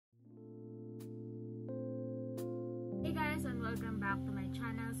guys, and welcome back to my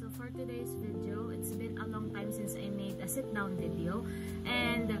channel. So for today's video, it's been a long time since I made a sit-down video,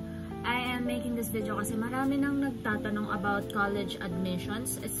 and I am making this video kasi marami nang nagtatanong about college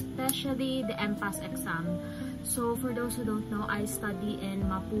admissions, especially the MPASS exam. So for those who don't know, I study in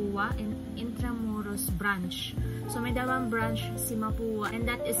Mapua in Intramuros branch. So may dalawang branch si Mapua, and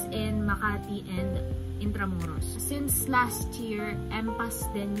that is in Makati and Intramuros. Since last year,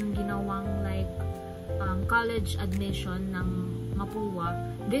 MPASS din yung ginawang like college admission ng Mapua.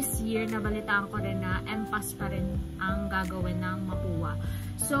 This year, nabalitaan ko rin na MPASS pa rin ang gagawin ng Mapua.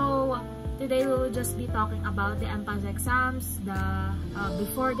 So today we will just be talking about the MPASS exams, the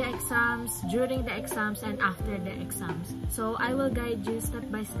before the exams, during the exams, and after the exams. So I will guide you step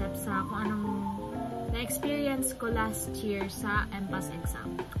by step sa kung anong na-experience ko last year sa MPASS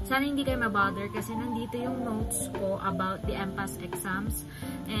exam. Sana hindi kayo mabother kasi nandito yung notes ko about the MPASS exams,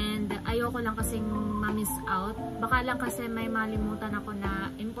 and ayoko lang kasing ma-miss out. Baka lang kasi may malimutan ako na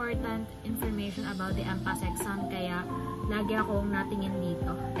important information about the MPASS exam, kaya lagi akong natingin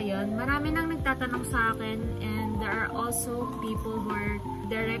dito. Ayun, marami nang nagtatanong sa akin, and there are also people who are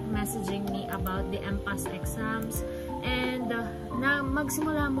direct messaging me about the MPASS exams. And na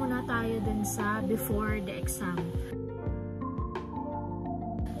magsimula muna tayo dun sa before the exam.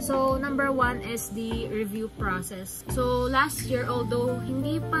 So number one is the review process. So last year, although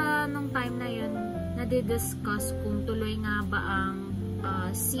hindi pa nung time na yun nadi-discuss kung tuloy nga ba ang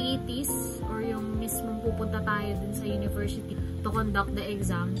CETs or yung mismong pupunta tayo dun sa university to conduct the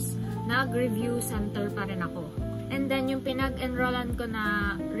exams, nag-review center pa rin ako. And then yung pinag-enrollan ko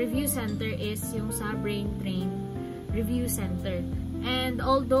na review center is yung sa Brain Train Review Center. And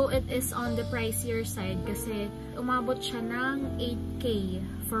although it is on the pricier side kasi umabot siya ng 8K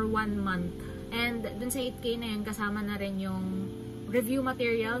for 1 month. And dun sa 8K na yun, kasama na rin yung review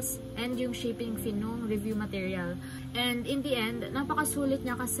materials and yung shipping fee nung review material. And in the end, napakasulit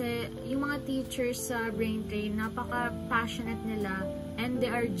niya kasi yung mga teachers sa Brain Train, napaka-passionate nila, and they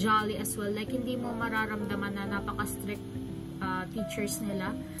are jolly as well. Like, hindi mo mararamdaman na napaka-strict teachers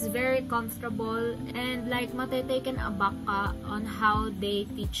nila. It's very comfortable, and like matataken aback ka on how they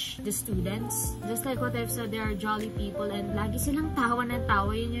teach the students. Just like what I've said, they are jolly people, and lagi silang tawa ng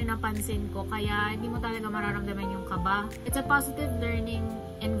tawa. Yun yung napansin ko, kaya hindi mo talaga mararamdaman yung kaba. It's a positive learning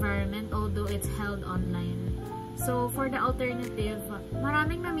environment, although it's held online. So for the alternative,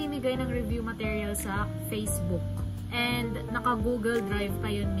 maraming namimigay ng review material sa Facebook, and naka-Google Drive pa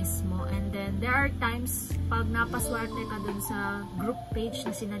yun mismo. And then there are times pag napaswerte ka dun sa group page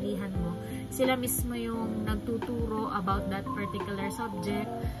na sinalihan mo, sila mismo yung nagtuturo about that particular subject.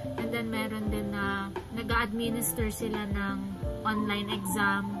 And then meron din na nag-administer sila ng online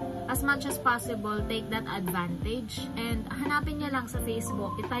exam. As much as possible, take that advantage. And hanapin niyo lang sa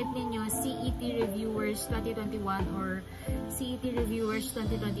Facebook, i-type niyo CET Reviewers 2021 or CET Reviewers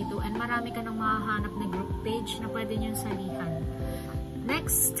 2022, and marami ka nang mahahanap na group page na pwede niyong salihan.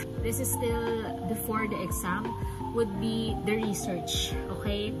 Next, this is still before the exam, would be the research.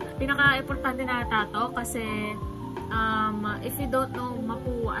 Okay? Pinaka-importante na to kasi if you don't know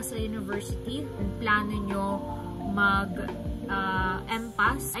Mapua as a university, plano nyo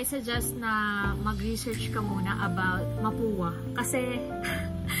MPASS, I suggest na mag-research ka muna about Mapua. Kasi,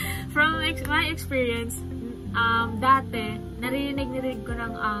 from my experience, dati, narinig ko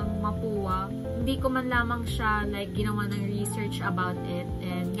ng ang Mapua. Hindi ko man lamang siya like ginawa ng research about it.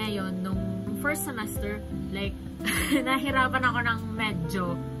 And ngayon, nung first semester, like, nahirapan ako ng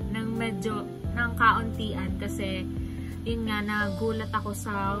kauntian kasi yun nga, nagulat ako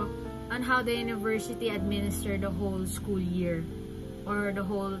on how the university administer the whole school year or the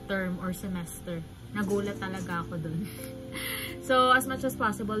whole term or semester. Nagulat talaga ako dun. So, as much as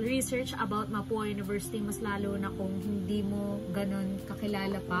possible, research about Mapua University, mas lalo na kung hindi mo ganun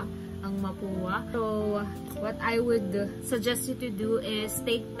kakilala pa ang Mapua. So, what I would suggest you to do is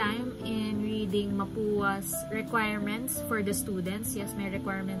take time in reading Mapua's requirements for the students. Yes, may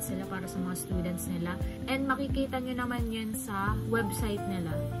requirements sila para sa mga students nila. And makikita nyo naman yun sa website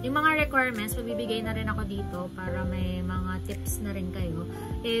nila. Yung mga requirements, magbibigay na rin ako dito para may mga tips na rin kayo,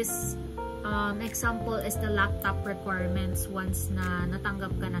 is example is the laptop requirements once na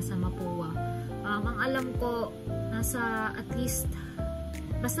natanggap ka na sa Mapua. Ang alam ko, nasa at least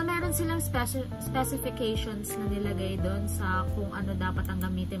basta meron silang specifications na nilagay doon sa kung ano dapat ang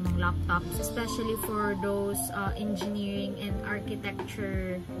gamitin mong laptops, especially for those engineering and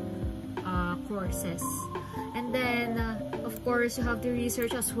architecture courses. And then, of course, you have to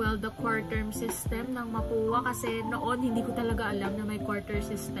research as well the quarter system ng Mapua, kasi noon hindi ko talaga alam na may quarter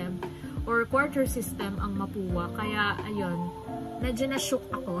system or quarter system ang Mapua. Kaya, ayun, medyo na-shook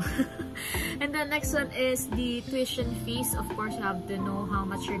ako. And the next one is the tuition fees. Of course, you have to know how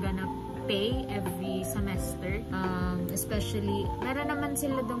much you're gonna pay every semester. Especially, meron naman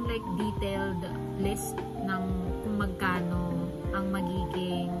sila dong like detailed list ng kung magkano ang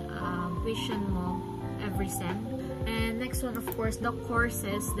magiging tuition mo every sem. And next one, of course, the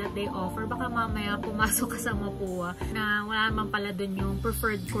courses that they offer. Baka mamaya pumasok ka sa MPUA na wala naman pala dun yung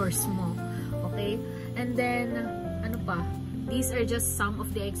preferred course mo. Okay? And then, ano pa? These are just some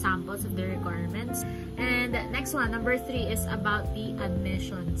of the examples of the requirements. And next one, number 3 is about the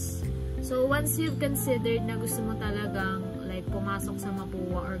admissions. So, once you've considered na gusto mo talagang like pumasok sa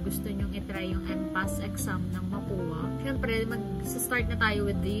MPUA or gusto nyong itry yung MPASS exam ng MPUA, syempre, mag-start na tayo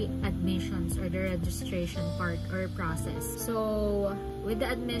with the admissions or the registration part or process. So, with the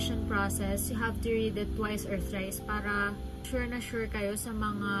admission process, you have to read it twice or thrice para sure na sure kayo sa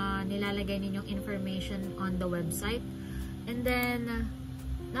mga nilalagay ninyong information on the website. And then,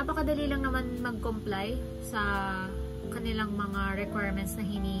 napakadali lang naman mag-comply sa kanilang mga requirements na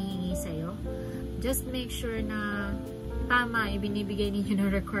hinihingi sa'yo. Just make sure na tama ibinibigay ninyo na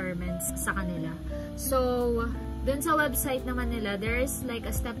requirements sa kanila. So, dun sa website naman nila, there is like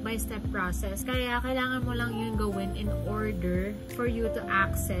a step-by-step process. Kaya kailangan mo lang yun gawin in order for you to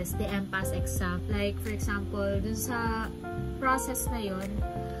access the MPASS exam. Like, for example, dun sa process na yun,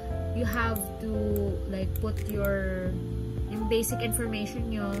 you have to like put yung basic information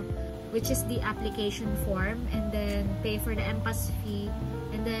nyo, which is the application form, and then pay for the MPASS fee,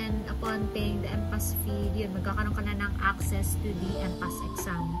 and then upon paying the MPASS fee, yun, magkakaroon ka na ng access to the MPASS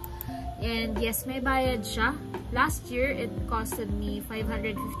exam. And yes, may bayad siya. Last year, it costed me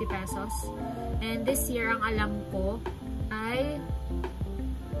 550 pesos. And this year, ang alam ko ay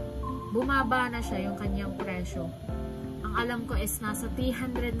bumaba na siya yung kanyang presyo. Ang alam ko is nasa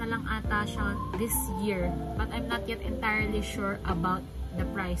 300 na lang ata siya this year. But I'm not yet entirely sure about the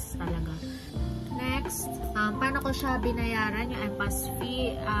price talaga. Next, paano ko siya binayaran yung MPASS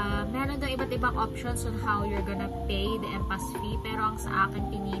fee? Meron daw iba't ibang options on how you're gonna pay the MPASS fee, pero ang sa akin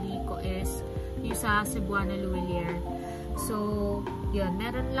pinili ko is yung sa Cebuano Luwilier. So, yun,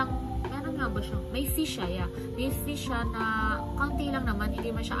 meron nga ba siya? May fee siya, yeah. May fee siya na kaunti lang naman,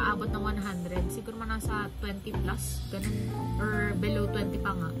 hindi man siya aabot ng 100. Siguro man nasa 20 plus, ganun, or below 20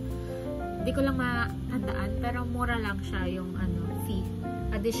 pa nga. Hindi ko lang matandaan, pero mura lang siya yung fee,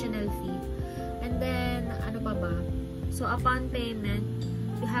 additional fee. And then, ano pa ba? So, upon payment,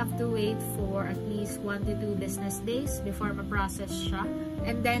 you have to wait for at least 1 to 2 business days before ma-process siya.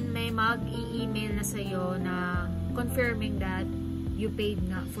 And then, may mag-i-email na sa'yo na confirming that you paid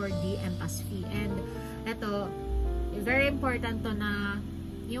nga for the MPASS fee. And, eto, very important to na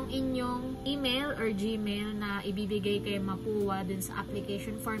yung inyong email or Gmail na ibibigay kay MPUA dun sa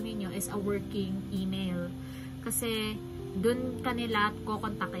application form niyo is a working email. Kasi, dun kanila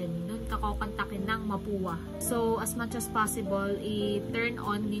kukontakin. Dun ka kukontakin ng MPUA. So, as much as possible, i-turn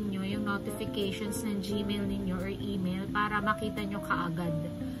on ninyo yung notifications ng Gmail ninyo or email para makita nyo kaagad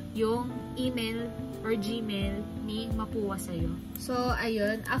yung email or Gmail ni MPUA sa'yo. So,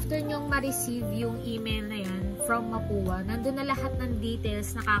 ayun. After nyong ma-receive yung email na yan from MPUA, nandun na lahat ng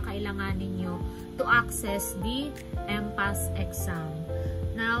details na kakailanganin nyo to access the MPASS exam.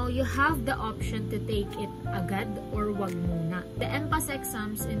 Now, you have the option to take it agad or wag muna. The MPASS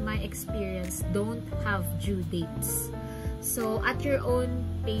exams, in my experience, don't have due dates. So, at your own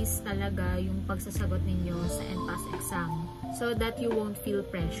pace talaga yung pagsasagot ninyo sa MPASS exam so that you won't feel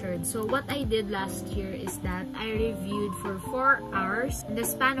pressured. So, what I did last year is that I reviewed for 4 hours in the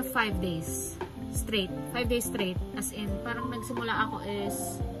span of 5 days straight. 5 days straight. As in, parang nagsimula ako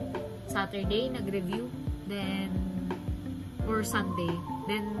is Saturday, nag-review. Then, or Sunday.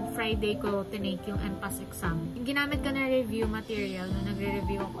 Then, Friday ko tinake yung MPASS exam. Yung ginamit ko na review material nung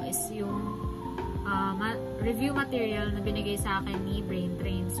nagre-review ako is yung review material na binigay sa akin ni Brain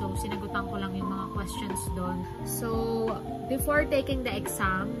Train. So, sinagutan ko lang yung mga questions doon. So, before taking the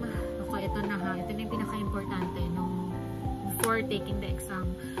exam, ito na ha, ito na yung pinaka-importante nung before taking the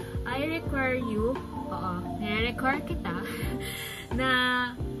exam. I require you, nire-require kita na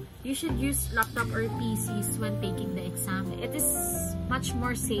you should use laptop or PCs when taking the exam. It is much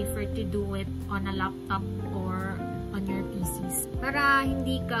more safer to do it on a laptop or on your PCs para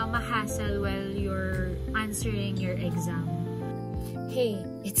hindi ka ma-hassle while you're answering your exam. Hey,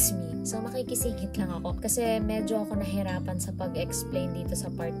 it's me. So, makikisingit lang ako kasi medyo ako nahirapan sa pag-explain dito sa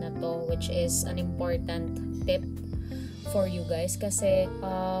part na to, which is an important tip for you guys kasi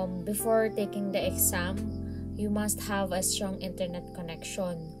before taking the exam, you must have a strong internet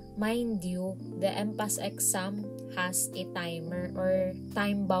connection. Mind you, the MPASS exam has a timer or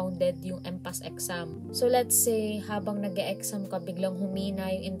time-bounded yung MPASS exam. So let's say, habang nag-e-exam ka, biglang humina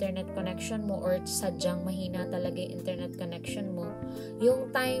yung internet connection mo or sadyang mahina talaga yung internet connection mo,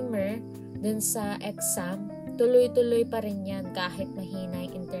 yung timer dun sa exam, tuloy-tuloy pa rin yan kahit mahina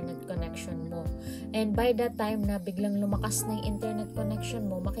yung internet connection mo. And by that time na biglang lumakas na yung internet connection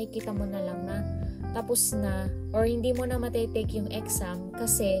mo, makikita mo na lang na tapos na or hindi mo na matitake yung exam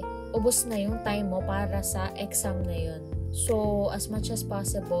kasi ubos na yung time mo para sa exam na yun. So, as much as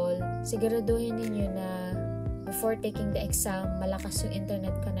possible, siguraduhin ninyo na before taking the exam, malakas yung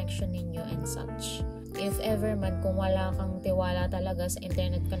internet connection ninyo and such. If ever man, kung wala kang tiwala talaga sa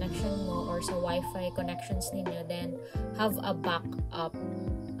internet connection mo or sa wifi connections ninyo, then have a backup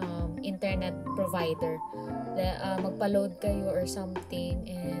internet provider. Magpa-load kayo or something,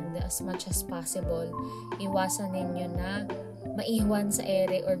 and as much as possible, iwasan ninyo na maiwan sa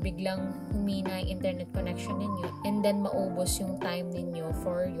ere or biglang humina yung internet connection ninyo and then maubos yung time ninyo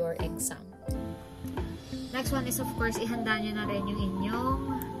for your exam. Next one is, of course, ihanda nyo na rin yung inyong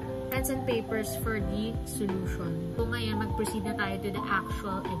pens and papers for the solution. So ngayon, mag-proceed na tayo to the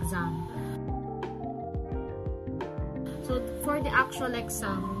actual exam. So for the actual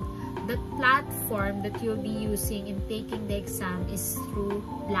exam, the platform that you'll be using in taking the exam is through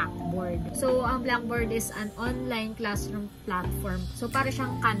Blackboard. So, ang Blackboard is an online classroom platform. So, para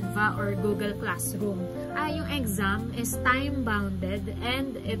siyang Canva or Google Classroom. Yung exam is time-bounded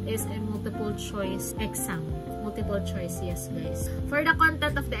and it is a multiple choice exam. Multiple choice, yes guys. For the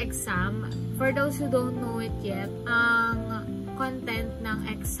content of the exam, for those who don't know it yet, ang content ng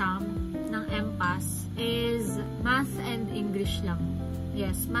exam ng MPASS is math and English lang.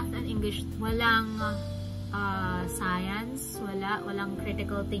 Yes, math and English. Walang science, walang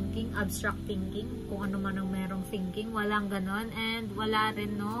critical thinking, abstract thinking, kung ano man ang merong thinking, walang ganon, and wala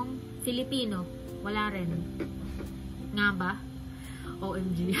rin nung Filipino. Wala rin. Nga ba?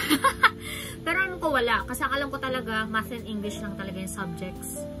 OMG. Pero alam ko wala, kasi alam ko talaga math and English lang talaga yung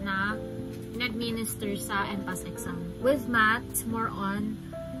subjects na in-administer sa MPASS exam. With math, more on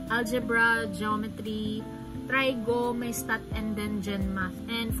algebra, geometry, Trigo, may stat, and then gen math.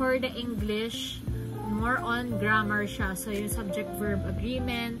 And for the English, more on grammar siya. So, yung subject-verb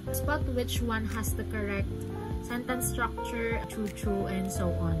agreement, spot which one has the correct sentence structure, true, and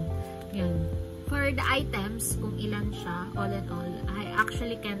so on. Yan. For the items, kung ilan siya, all in all, I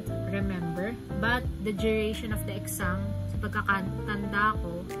actually can't remember. But the duration of the exam, sa pagkakatanda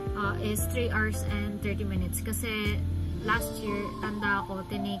ko, is 3 hours and 30 minutes. Kasi last year, tanda ko,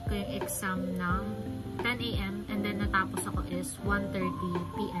 tinake ko yung exam ng 10 AM and then natapos ako is 1:30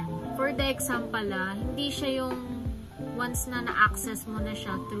 PM. For the exam pala, hindi siya yung once na na-access mo na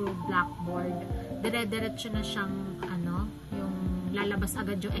siya through Blackboard, dire-diretso na siyang yung lalabas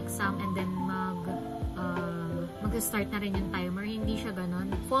agad yung exam and then mag-start na rin yung timer. Hindi siya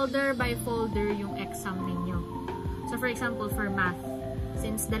ganon. Folder by folder yung exam ninyo. So for example, for math,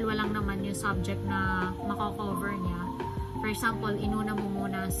 since dalawa lang naman yung subject na mako-cover niya, for example, inuna mo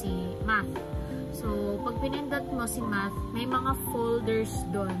muna si math. So, pag pinindot mo si math, may mga folders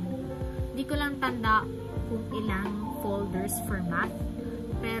doon. Hindi ko lang tanda kung ilang folders for math.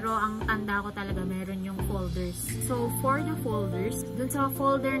 Pero ang tanda ko talaga meron yung folders. So, for the folders, dun sa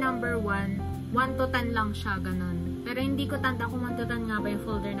folder number 1, 1 to 10 lang siya, ganun. Pero hindi ko tanda kung 1 to 10 nga ba yung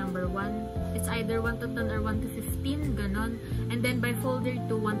folder number 1. It's either 1 to 10 or 1 to 15, ganun. And then by folder 2,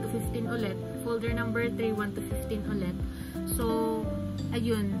 1 to 15 ulit. Folder number 3, 1 to 15 ulit. So,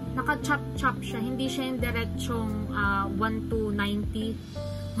 ayun, naka-chop-chop siya. Hindi siya yung diretsong 1 to 90.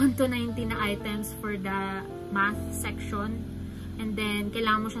 1 to 90 na items for the math section. And then,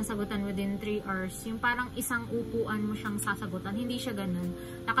 kailangan mo siyang sagutan within 3 hours. Yung parang isang upuan mo siyang sasagutan. Hindi siya ganun.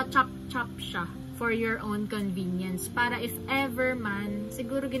 Naka-chop-chop siya for your own convenience. Para if ever man,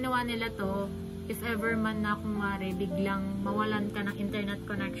 siguro ginawa nila to, if ever man na kumari, biglang mawalan ka ng internet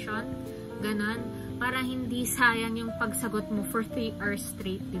connection, ganun, para hindi sayang yung pagsagot mo for 3 hours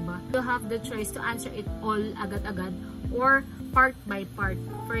straight, diba? You have the choice to answer it all agad-agad or part by part.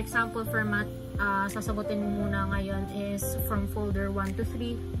 For example, for math, sasagutin mo muna ngayon is from folder 1 to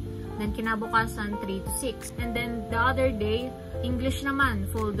 3, then kinabukasan 3 to 6. And then the other day, English naman,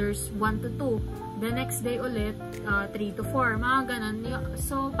 folders 1 to 2. The next day ulit, 3 to 4, mga ganun.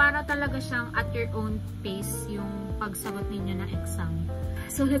 So, para talaga siyang at your own pace yung pagsagot ninyo na exam.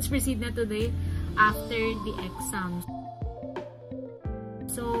 So, let's proceed na today after the exam.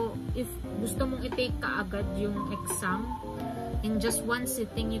 So, if gusto mong i-take ka agad yung exam, in just one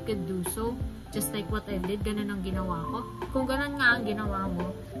sitting, you could do so. Just like what I did, ganun ang ginawa ko. Kung ganun nga ang ginawa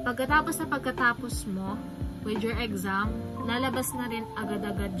mo, pagkatapos mo with your exam, lalabas na rin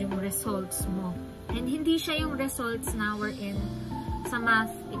agad-agad yung results mo. And hindi siya yung results na we're in sa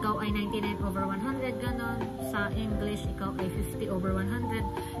math, ikaw ay 99/100, ganon. Sa English, ikaw ay 50/100.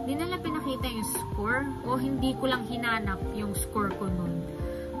 Hindi nila pinakita yung score o hindi ko lang hinanap yung score ko nun.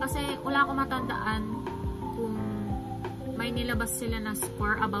 Kasi wala akong matandaan kung may nilabas sila na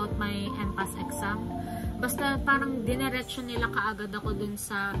score about my MPASS exam. Basta parang dinerecho nila kaagad ako dun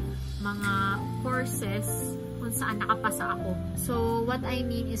sa mga courses kung saan nakapasa ako. So, what I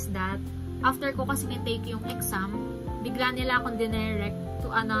mean is that after ko kasi na-take yung exam, bigla nila akong dinirect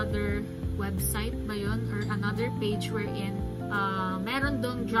to another website ba yun? Or another page wherein meron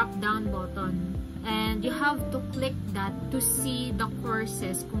dong drop-down button. And you have to click that to see the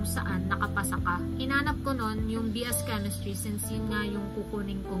courses kung saan nakapasa ka. Hinanap ko nun yung BS Chemistry since yun nga yung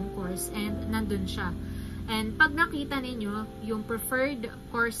kukunin kong course and nandun siya. And pag nakita ninyo yung preferred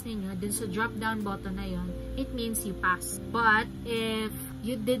course ninyo dun sa drop-down button na yun, it means you pass. But if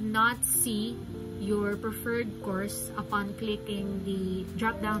you did not see your preferred course upon clicking the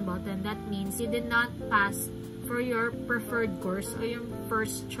drop-down button, that means you did not pass for your preferred course o yung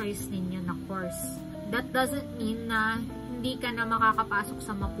first choice ninyo na course. That doesn't mean na hindi ka na makakapasok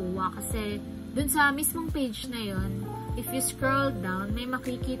sa MAPUA kasi dun sa mismong page na yun, if you scroll down, may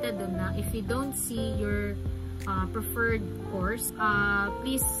makikita dun na if you don't see your preferred course,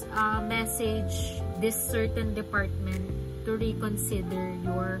 please message this certain department to reconsider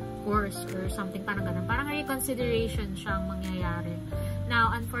your course or something parang ganun. Parang reconsideration siyang mangyayari.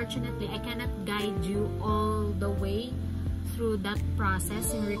 Now, unfortunately, I cannot guide you all the way through that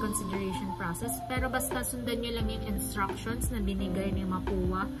process, yung reconsideration process. Pero basta sundan nyo lang yung instructions na binigay ni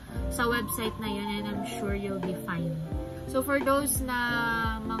MAPUA sa website na yun and I'm sure you'll be fine. So, for those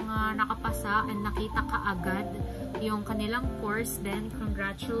na mga nakapasa and nakita kaagad yung kanilang course, then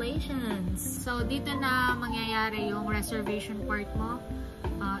congratulations! So, dito na mangyayari yung reservation part mo.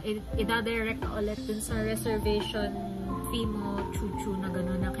 Ida-direct ulit dun sa reservation fee mo, chuchu na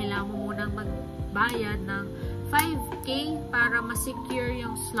gano'n, na kailangan mo munang magbayad ng 5K para ma-secure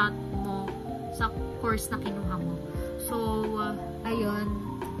yung slot mo sa course na kinuha mo. So,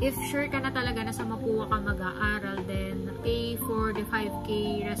 ayun. If sure ka na talaga na sa MAPUA ka mag-aaral, then pay for the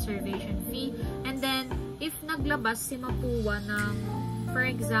 5K reservation fee. And then, if naglabas si MAPUA ng, for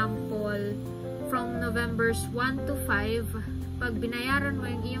example, from November's 1 to 5, pag binayaran mo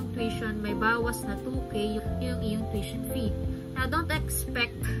yung iyong tuition, may bawas na 2K yung iyong tuition fee. Now, don't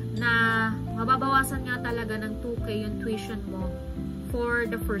expect na mababawasan nga talaga ng 2K yung tuition mo for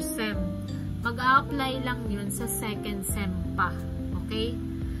the first sem. Mag-a-apply lang yun sa second sem pa. Okay?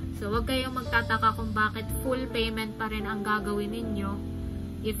 So, wag kayong magtataka kung bakit full payment pa rin ang gagawin ninyo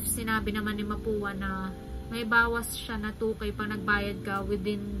if sinabi naman ni MAPUA na may bawas siya na 2K pag nagbayad ka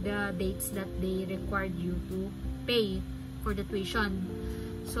within the dates that they required you to pay for the tuition.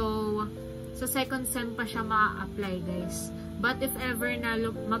 So, sa second sem pa siya ma-apply, guys. But if ever na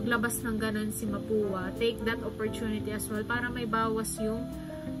maglabas ng ganun si MAPUA, take that opportunity as well para may bawas yung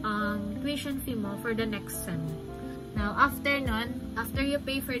tuition fee mo for the next sem. Now, after nun, after you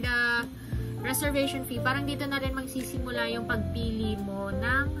pay for the reservation fee, parang dito na rin magsisimula yung pagpili mo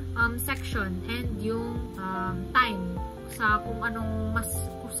ng section and yung time sa kung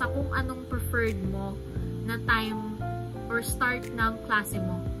anong preferred mo na time or start ng klase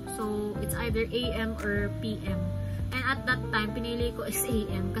mo. So, it's either AM or PM. And at that time, pinili ko is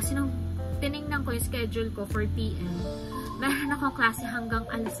AM kasi nung tinignan ko yung schedule ko for PM, meron akong klase hanggang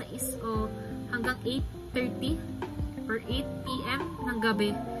alas 6 o hanggang 8:30 or 8 PM ng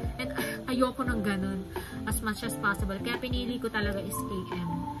gabi. And ayoko ng ganun as much as possible. Kaya pinili ko talaga is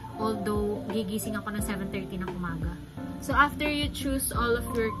AM. Although, gigising ako ng 7:30 ng umaga. So, after you choose all of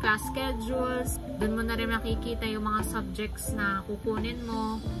your class schedules, dun mo na rin makikita yung mga subjects na kukunin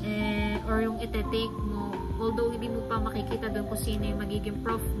mo or yung ite-take mo. Although, hindi mo pa makikita dun kung sino yung magiging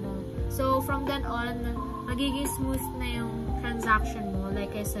prof mo. So, from then on, magiging smooth na yung transaction mo.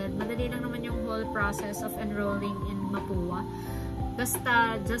 Like I said, madali lang naman yung whole process of enrolling in MAPUA.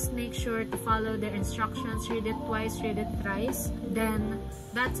 Basta, just make sure to follow their instructions. Read it twice, read it thrice. Then,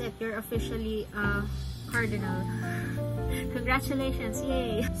 that's it. You're officially a cardinal. Congratulations!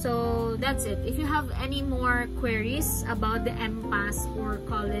 Yay! So, that's it. If you have any more queries about the MPASS or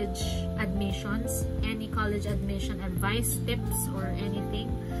college admissions, any college admission advice, tips, or anything,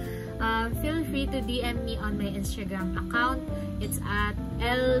 feel free to DM me on my Instagram account. It's at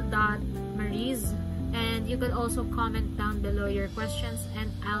l.mariz. And you could also comment down below your questions and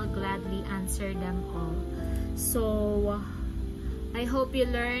I'll gladly answer them all. So, I hope you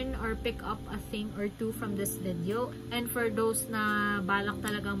learn or pick up a thing or two from this video. And for those na balak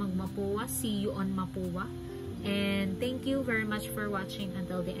talagang mag-MAPUA, see you on MAPUA. And thank you very much for watching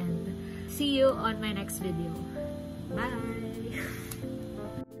until the end. See you on my next video. Bye!